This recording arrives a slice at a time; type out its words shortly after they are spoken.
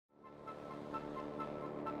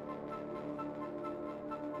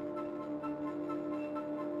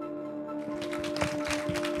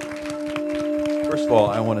First of all,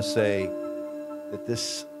 I want to say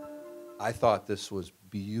that I thought this was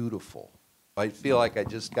beautiful. I feel like I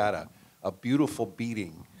just got a beautiful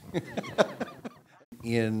beating.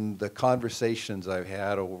 In the conversations I've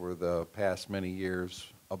had over the past many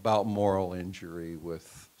years about moral injury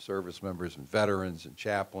with service members and veterans and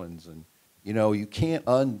chaplains, and you can't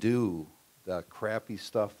undo the crappy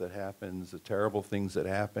stuff that happens, the terrible things that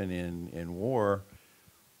happen in war.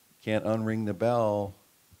 You can't unring the bell,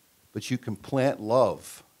 but you can plant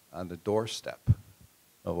love on the doorstep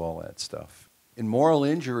of all that stuff. In moral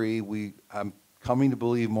injury, I'm coming to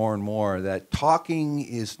believe more and more that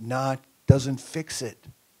talking doesn't fix it.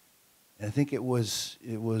 And I think it was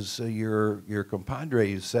your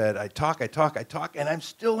compadre who said, I talk, and I'm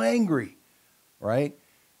still angry, right?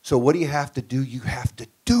 So what do you have to do? You have to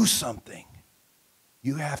do something.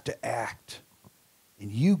 You have to act.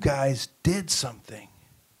 And you guys did something.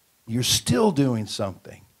 You're still doing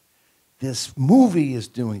something. This movie is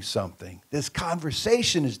doing something. This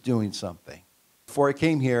conversation is doing something. Before I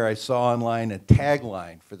came here, I saw online a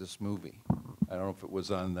tagline for this movie. I don't know if it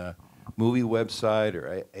was on the movie website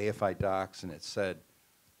or AFI Docs, and it said,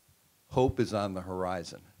 "Hope is on the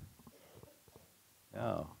horizon."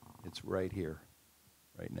 No, it's right here,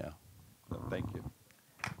 right now. So thank you.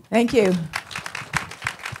 Thank you.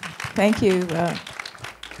 Thank you.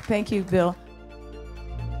 Thank you, Bill.